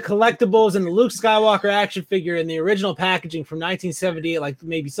have the collectibles and the Luke Skywalker action figure in the original packaging from 1978, like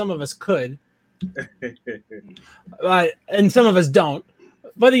maybe some of us could, and some of us don't,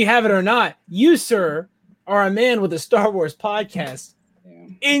 whether you have it or not, you, sir, are a man with a Star Wars podcast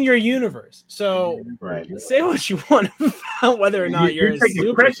in your universe. So say what you want about whether or not you're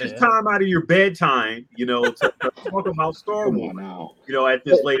taking precious time out of your bedtime, to talk about Star Wars at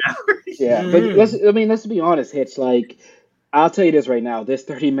this late hour. Yeah, but let's be honest, Hitch. Like, I'll tell you this right now: this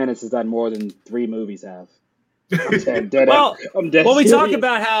 30 minutes has done more than 3 movies have. I'm dead. Well, we talk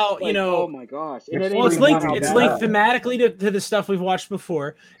about how oh my gosh, it's linked thematically to the stuff we've watched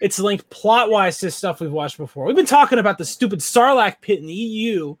before. It's linked plot wise to stuff we've watched before. We've been talking about the stupid Sarlacc pit in the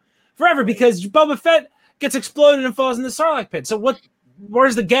EU forever because Boba Fett gets exploded and falls in the Sarlacc pit. So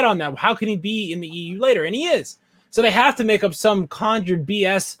where's the get on that? How can he be in the EU later? And he is. So they have to make up some conjured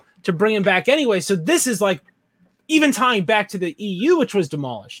BS to bring him back anyway. So this is like even tying back to the EU, which was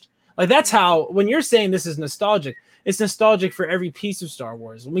demolished. Like, that's how, when you're saying this is nostalgic, it's nostalgic for every piece of Star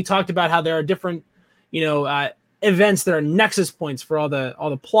Wars. When we talked about how there are different, events that are nexus points for all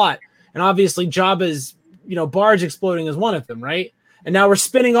the plot. And obviously Jabba's, barge exploding is one of them, right? And now we're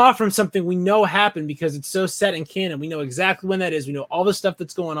spinning off from something we know happened because it's so set in canon. We know exactly when that is. We know all the stuff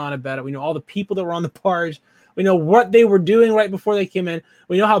that's going on about it. We know all the people that were on the barge. We know what they were doing right before they came in.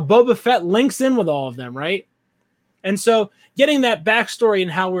 We know how Boba Fett links in with all of them, right? And so getting that backstory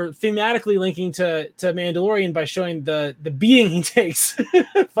and how we're thematically linking to Mandalorian by showing the beating he takes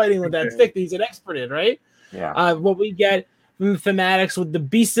fighting with that stick that he's an expert in, right? Yeah. What we get from the thematics with the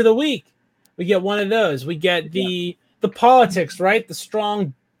Beast of the Week, we get one of those. We get the politics, right? The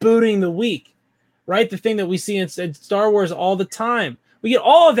strong booting the weak, right? The thing that we see in Star Wars all the time. We get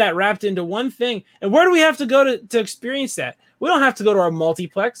all of that wrapped into one thing. And where do we have to go to experience that? We don't have to go to our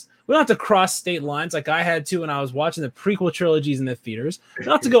multiplex. We don't have to cross state lines like I had to when I was watching the prequel trilogies in the theaters. We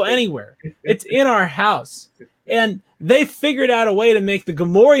don't have to go anywhere. It's in our house. And they figured out a way to make the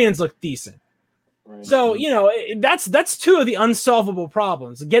Gamorreans look decent. Right. So, that's 2 of the unsolvable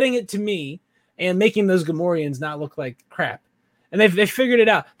problems. Getting it to me and making those Gamorreans not look like crap. And they figured it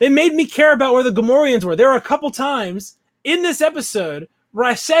out. They made me care about where the Gamorreans were. There were a couple times in this episode where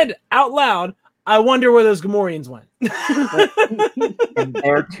I said out loud, I wonder where those Gamorreans went. And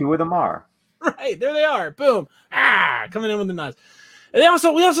there 2 of them are. Right, there they are. Boom. Coming in with the knives. And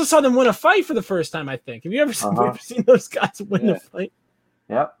we also saw them win a fight for the first time, I think. Have you ever seen those guys win a fight?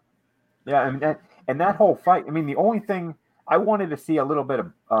 Yep. Yeah, And that whole fight, I mean, the only thing I wanted to see a little bit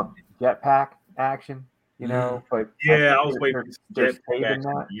of jetpack action, but Yeah, I think was waiting for they're jet saving action.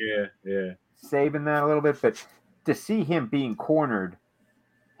 that, Yeah. a little bit. But to see him being cornered,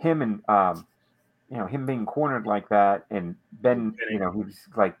 him and him being cornered like that, and then he was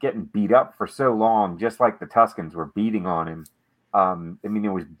like getting beat up for so long, just like the Tuscans were beating on him. I mean,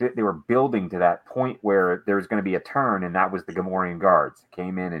 they were building to that point where there was going to be a turn, and that was the Gamorrean guards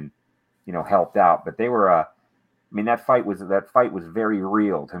came in and helped out. But they were, I mean, that fight was very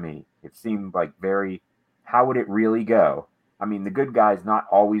real to me. It seemed like very, how would it really go? I mean, the good guy's not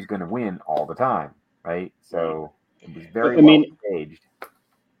always going to win all the time, right? So it was very But I well mean, staged.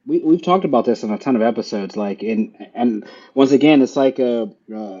 we've talked about this in a ton of episodes, like and once again, it's like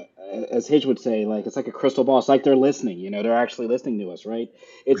as Hitch would say, like it's like a crystal ball. It's like they're listening. They're actually listening to us, right?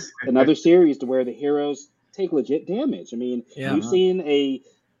 It's another series to where the heroes take legit damage. I mean, Yeah. we've seen a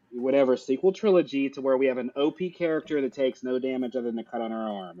whatever sequel trilogy to where we have an OP character that takes no damage other than a cut on her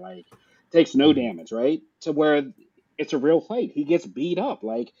arm, like takes no damage, right? To where it's a real fight. He gets beat up,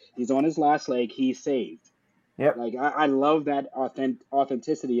 like he's on his last leg. He's saved. Yep. Like I love that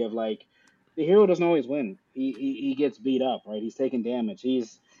authenticity of like the hero doesn't always win. He gets beat up, right? He's taking damage.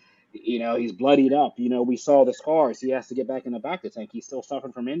 He's bloodied up. We saw the scars. He has to get back in the back of the tank. He's still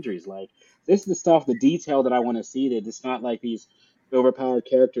suffering from injuries. Like this is the stuff, the detail that I want to see. That it's not like these overpowered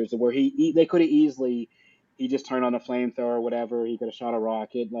characters where they could have easily he just turned on a flamethrower or whatever. He could have shot a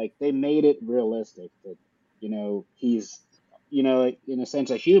rocket. Like they made it realistic that he's like, in a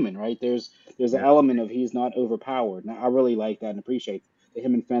sense, a human, right? There's an element of he's not overpowered. And I really like that and appreciate that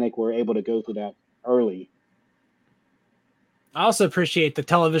him and Fennec were able to go through that early. I also appreciate the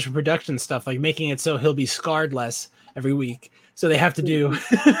television production stuff, like making it so he'll be scarred less every week. So they have to do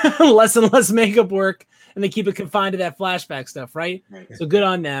less and less makeup work, and they keep it confined to that flashback stuff, right? So good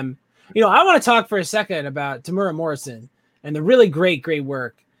on them. I want to talk for a second about Temuera Morrison and the really great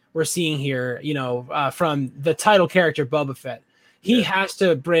work we're seeing here, from the title character Boba Fett. He has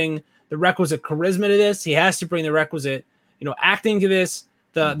to bring the requisite charisma to this. He has to bring the requisite, acting to this,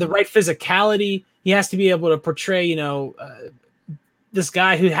 the right physicality. He has to be able to portray, this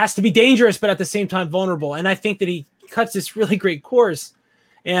guy who has to be dangerous, but at the same time vulnerable. And I think that he cuts this really great course.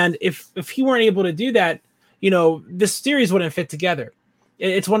 And if he weren't able to do that, this series wouldn't fit together.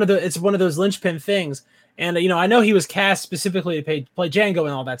 It's one of those linchpin things. And, I know he was cast specifically to play Jango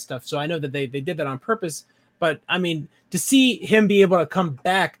and all that stuff. So I know that they did that on purpose. But, I mean, to see him be able to come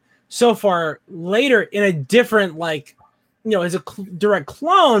back so far later in a different, as a direct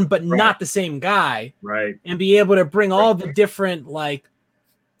clone, but not the same guy. Right. And be able to bring all the different, I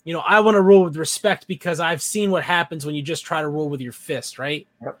want to rule with respect because I've seen what happens when you just try to rule with your fist, right?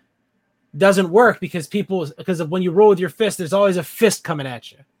 Yep. Doesn't work because when you roll with your fist, there's always a fist coming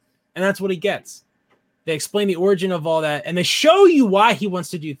at you. And that's what he gets. They explain the origin of all that, and they show you why he wants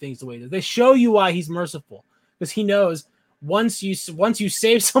to do things the way he does. They show you why he's merciful, because he knows once you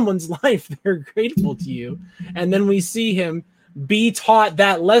save someone's life, they're grateful to you. And then we see him be taught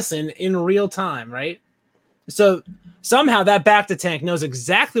that lesson in real time, right? So somehow that Bacta tank knows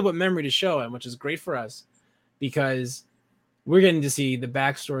exactly what memory to show him, which is great for us because we're getting to see the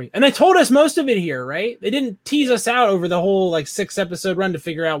backstory. And they told us most of it here, right? They didn't tease us out over the whole 6-episode run to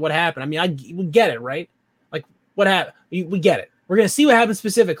figure out what happened. I mean, we get it, right? What happened? We get it. We're going to see what happened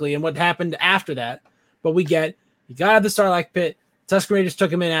specifically and what happened after that. But he got out of the Sarlacc pit. Tusken Raiders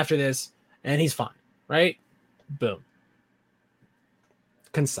took him in after this, and he's fine, right? Boom.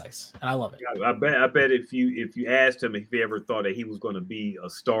 Concise. And I love it. I bet if you asked him if he ever thought that he was going to be a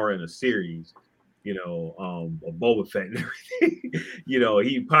star in a series, a Boba Fett and everything,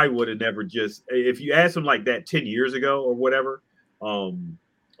 he probably would have never just, if you asked him like that 10 years ago or whatever, when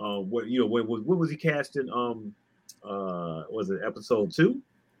was he cast in, was it episode 2?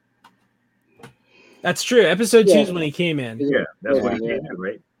 That's true. Episode 2 is when he came in. Yeah, that's when he came in,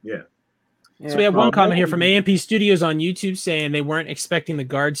 right? Yeah. So we have one comment here from AMP Studios on YouTube saying they weren't expecting the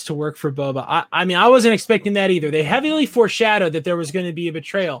guards to work for Boba. I mean, I wasn't expecting that either. They heavily foreshadowed that there was going to be a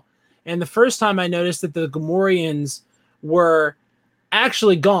betrayal. And the first time I noticed that the Gamorreans were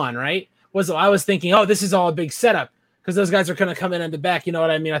actually gone, right? I was thinking, oh, this is all a big setup because those guys are going to come in on the back. You know what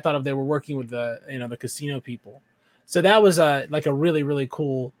I mean? I thought they were working with the casino people. So that was a really, really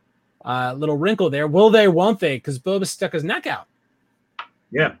cool little wrinkle there. Will they, won't they? Because Boba stuck his neck out.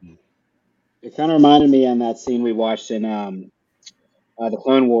 Yeah. It kind of reminded me on that scene we watched in the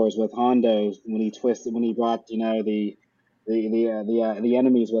Clone Wars with Hondo when he brought the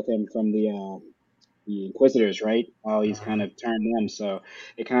enemies with him from the Inquisitors, right? Oh, he's kind of turned them, so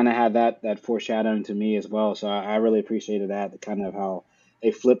it kind of had that foreshadowing to me as well. So I really appreciated that, kind of how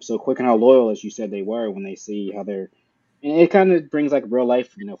they flip so quick and how loyal, as you said, they were when they see how they're. And it kind of brings like real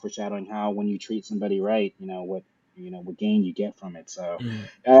life, foreshadowing how when you treat somebody right, what gain you get from it. So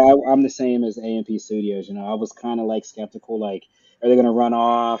Mm. I'm the same as AMP Studios. I was kind of like skeptical, like, are they going to run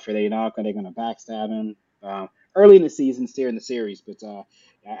off? Are they not? Are they going to backstab him? Early in the season, still in the series, but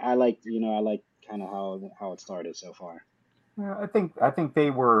I liked, I like kind of how it started so far. Yeah, I think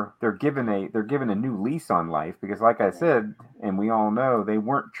they're given a new lease on life because, like I said, and we all know, they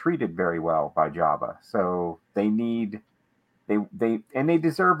weren't treated very well by Jabba, so they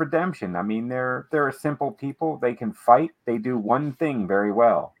deserve redemption. I mean, they're a simple people. They can fight. They do one thing very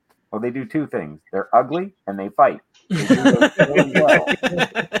well. Well, they do two things. They're ugly and they fight. They do those very well.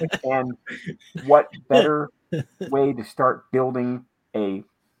 And what better way to start building a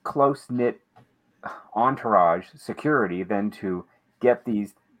close-knit entourage security than to get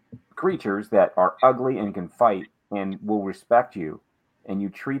these creatures that are ugly and can fight and will respect you, and you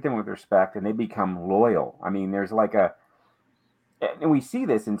treat them with respect and they become loyal. I mean, there's like and we see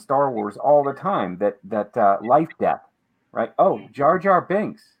this in Star Wars all the time, that life death, right? Oh, Jar Jar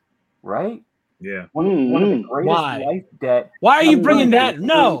Binks, right? Yeah. One of the greatest Why? life debt. Why are you bringing that?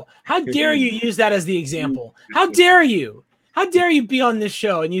 No. How dare you use that as the example? How dare you? How dare you be on this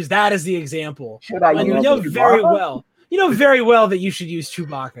show and use that as the example? Should I When use you know Chewbacca? very well that you should use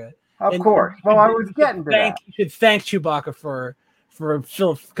Chewbacca. Of And course. Well, I was getting to that. You should thank Chewbacca for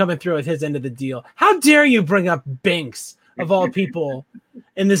Phil coming through with his end of the deal. How dare you bring up Binks of all people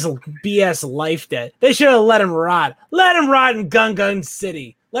in this BS life debt? They should have let him rot. Let him rot in Gun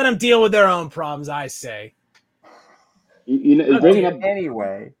City. Let them deal with their own problems, I say. Bringing up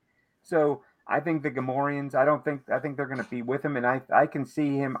Anyway, so I think the Gamorreans, I think they're going to be with him, and I can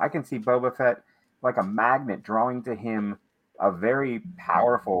see Boba Fett like a magnet drawing to him a very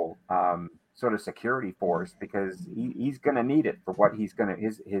powerful sort of security force, because he's going to need it for what he's going to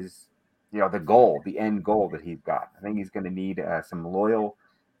his the end goal that he's got. I think he's going to need some loyal,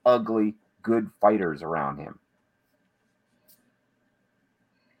 ugly, good fighters around him.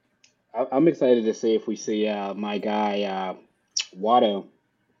 I'm excited to see if we see my guy Watto.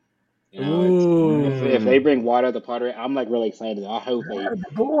 If they bring Watto the Padre, I'm like really excited. I hope they.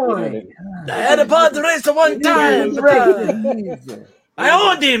 I had a Padres at one time, bro. I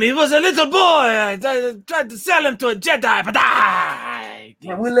owned him. He was a little boy. I tried to sell him to a Jedi,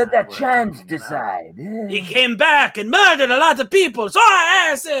 but we'll let that chance decide. He came back and murdered a lot of people. So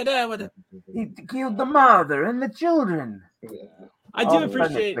I said, he killed the mother and the children. I do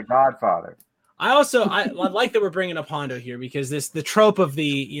appreciate the Godfather. I like that we're bringing up Hondo here, because the trope of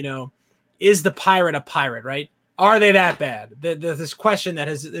the is the pirate a pirate, right? Are they that bad? This question that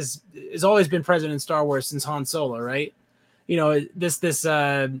has always been present in Star Wars since Han Solo, right? This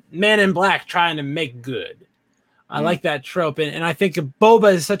man in black trying to make good. I like that trope, and I think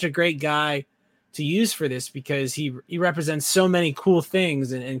Boba is such a great guy to use for this, because he represents so many cool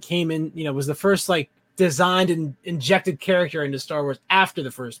things, and came in, was the first designed and injected character into Star Wars after the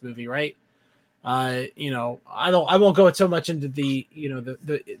first movie, right? I won't go so much into the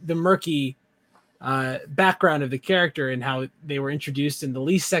murky background of the character and how they were introduced in the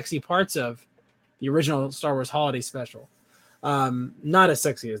least sexy parts of the original Star Wars Holiday Special. Not as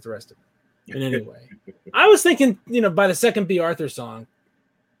sexy as the rest of it in any way. I was thinking, by the second B. Arthur song,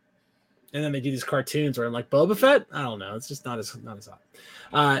 and then they do these cartoons where I'm like, Boba Fett? I don't know. It's just not as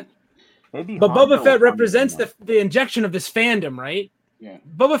hot. Maybe but Boba Fett represents the injection of this fandom, right? Yeah.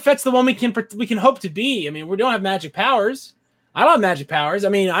 Boba Fett's the one we can hope to be. I mean, we don't have magic powers. I don't have magic powers. I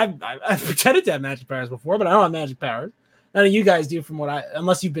mean, I've pretended to have magic powers before, but I don't have magic powers. None of you guys do,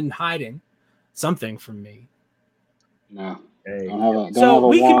 unless you've been hiding something from me. No. Hey. So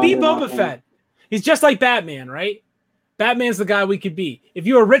we could be Boba Fett. He's just like Batman, right? Batman's the guy we could be. If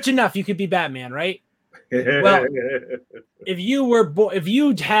you were rich enough, you could be Batman, right? Well, if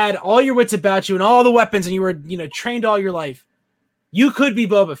you had all your wits about you and all the weapons, and you were, trained all your life, you could be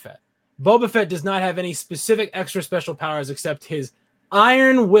Boba Fett. Boba Fett does not have any specific extra special powers except his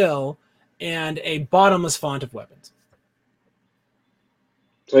iron will and a bottomless font of weapons.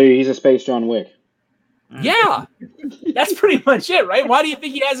 So he's a space John Wick. Yeah, that's pretty much it, right? Why do you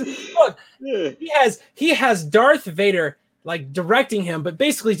think he has? Look, he has Darth Vader directing him, but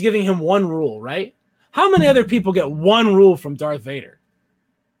basically giving him one rule, right? How many other people get one rule from Darth Vader?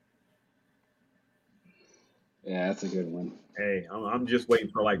 Yeah, that's a good one. Hey, I'm just waiting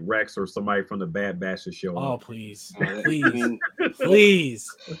for Rex or somebody from the Bad Batch to show up. Oh, please, please.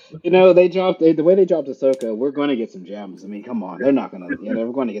 They dropped the way they dropped Ahsoka. We're going to get some gems. I mean, come on, they're not going to.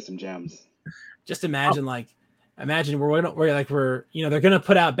 We're going to get some gems. Just imagine imagine we're you know, they're gonna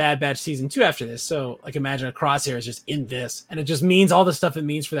put out Bad Batch season 2 after this. So like imagine a Crosshair is just in this, and it just means all the stuff it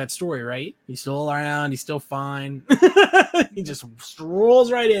means for that story, right? He's still around, he's still fine. He just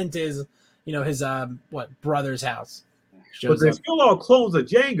strolls right into his, you know, his brother's house. But they're still all clones of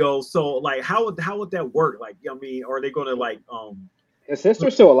Django, so like how would that work? Like, I mean, are they gonna like his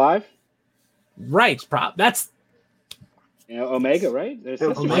sister's still alive? Right, that's Omega, right? There's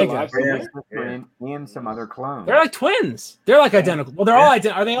Still sister's Omega. alive somewhere. and some other clones. they're like twins. They're like identical. Well, they're all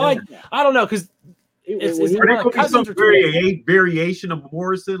identical. Are they all like, I don't know, because it's are they like gonna be cousins some or twins? variation of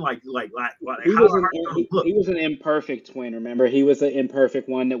Morrison? Like He how was, are they gonna look? he was an imperfect twin. Remember, he was the imperfect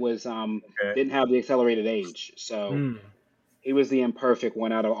one that was Okay. didn't have the accelerated age. So he was the imperfect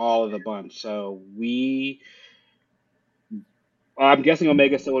one out of all of the bunch. So I'm guessing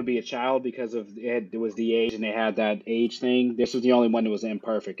Omega still would be a child because of it was the age and they had that age thing. This was the only one that was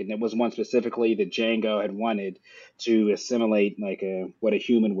imperfect, and it was one specifically that Django had wanted to assimilate like what a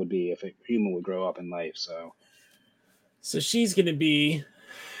human would be if a human would grow up in life. So she's gonna be,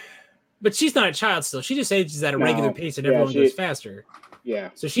 but she's not a child still. She just ages at a regular No, pace, and yeah, everyone she- goes faster. Yeah,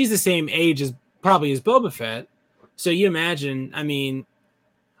 So she's the same age as probably as Boba Fett. So you imagine, I mean,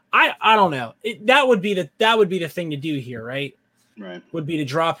 I don't know. That would be the thing to do here, right? right. Would be to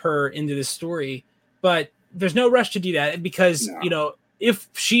drop her into this story, but there's no rush to do that because No. you know, if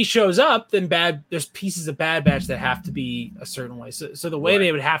she shows up, then there's pieces of Bad Batch that have to be a certain way. So the way Right.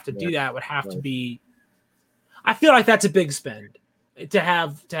 they would have to do that would have to Right. be. I feel like that's a big spend to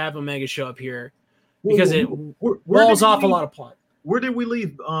have Omega show up here because it where walls did we off a leave- lot of plot. Where did we leave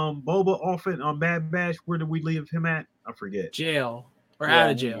Boba off on Bad Batch? Where did we leave him at? I forget. Jail or Yeah, out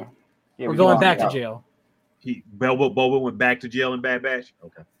of jail. Yeah, We're we going lost back to out. jail. Boba went back to jail in Bad Batch.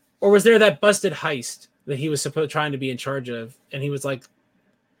 Okay. Or was there that busted heist that he was trying to be in charge of, and he was like,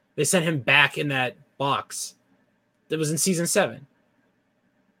 they sent him back in that box that was in season 7.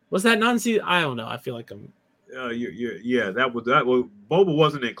 Was that not in season? I don't know. I feel like I'm. Yeah, that was. Boba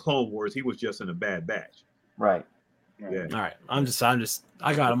wasn't in Clone Wars. He was just in a Bad Batch. Right. Yeah. All right.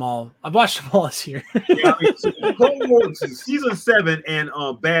 I got them all. I've watched them all this year. Yeah, I mean, so Clone Wars season 7 and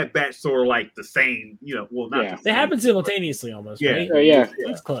Bad Batch sort of like the same. You know, well, not Yeah. the They same. happen simultaneously almost. Yeah. Right? Sure, yeah.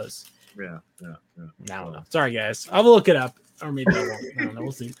 It's close. Yeah. I don't know. Sorry, guys. I will look it up. Or maybe I won't. I don't know.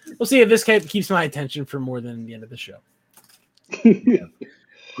 We'll see. We'll see if this keeps my attention for more than the end of the show.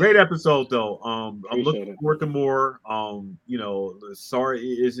 Great episode though. I'm Appreciate looking it. forward to more. You know, sorry,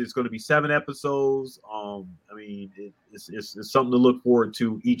 it's going to be 7 episodes. I mean, it's something to look forward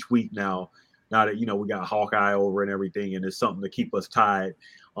to each week now. Now that, you know, we got Hawkeye over and everything, and it's something to keep us tied.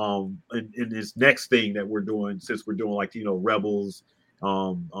 In this next thing that we're doing, since we're doing like, you know, Rebels,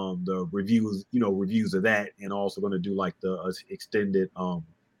 the reviews of that, and also going to do like the extended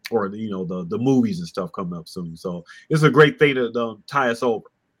or the, you know, the movies and stuff coming up soon. So it's a great thing to tie us over.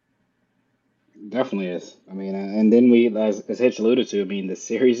 Definitely is. I mean, and then as Hitch alluded to, I mean, the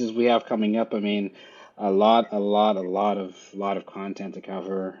series we have coming up. I mean, a lot of content to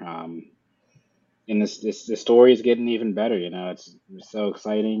cover. And the story is getting even better. You know, it's so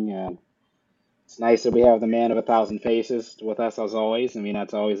exciting. It's nice that we have the man of 1,000 faces with us as always. I mean,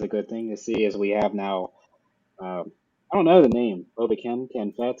 that's always a good thing to see as we have now. I don't know the name. Boba Ken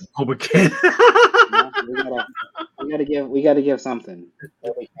Fett. Boba Ken. We gotta give something.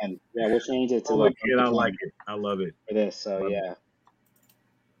 Boba Ken. Yeah, we'll change it to Boba Ken, I Ken like it. I love it. for this. So Love it. yeah.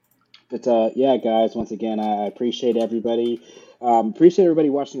 But yeah, guys, once again, I appreciate everybody. Appreciate everybody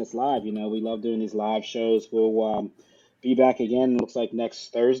watching us live. You know, we love doing these live shows. We'll be back again. Looks like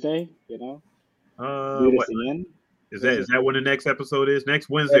next Thursday. You know, do this What, again. is that when the next episode is? Next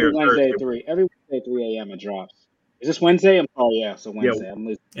Wednesday Every or Wednesday Thursday? at 3. Every Wednesday at 3 a.m. it drops. Is this Wednesday? Oh yeah, so Wednesday. I'm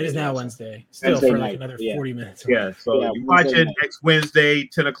losing. It is Yeah, now so- Wednesday. Still Wednesday for like night, another yeah. 40 minutes. Yeah, so Yeah, you watch Wednesday it night. next Wednesday,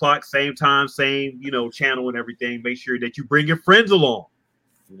 10 o'clock, same time, same, you know, channel and everything. Make sure that you bring your friends along.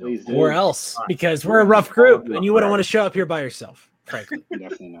 You know? Please do. Or else, because we're a rough group and you wouldn't want to show up here by yourself, frankly.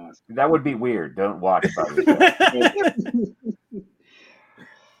 Definitely not. That would be weird. Don't watch by yourself.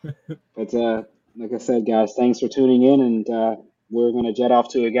 But like I said, guys, thanks for tuning in, and we're gonna jet off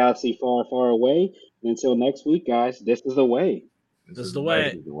to a galaxy far, far away. And until next week, guys, this is the way. This is the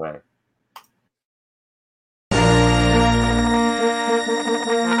way. Either way.